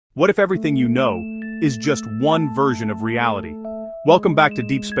What if everything you know is just one version of reality? Welcome back to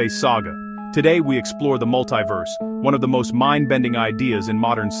Deepspacesaga. Today we explore the multiverse, one of the most mind-bending ideas in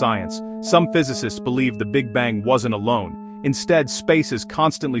modern science. Some physicists believe the Big Bang wasn't alone. Instead, space is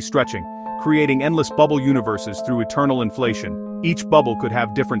constantly stretching, creating endless bubble universes through eternal inflation. Each bubble could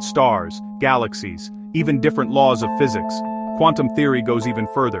have different stars, galaxies, even different laws of physics. Quantum theory goes even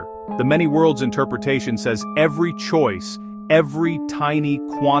further. The many worlds interpretation says every choice, every tiny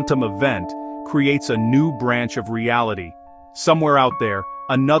quantum event, creates a new branch of reality. Somewhere out there,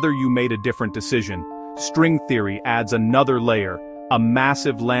 you made a different decision. String theory adds another layer, a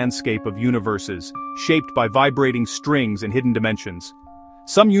massive landscape of universes, shaped by vibrating strings and hidden dimensions.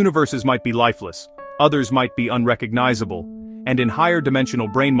 Some universes might be lifeless, others might be unrecognizable, and in higher dimensional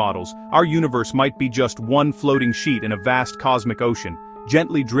brain models, our universe might be just one floating sheet in a vast cosmic ocean,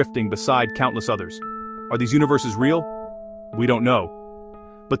 gently drifting beside countless others. Are these universes real? We don't know.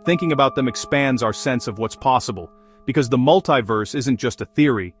 But thinking about them expands our sense of what's possible, because the multiverse isn't just a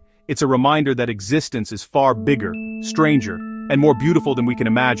theory, it's a reminder that existence is far bigger, stranger, and more beautiful than we can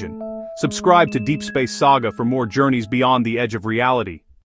imagine. Subscribe to Deepspacesaga for more journeys beyond the edge of reality.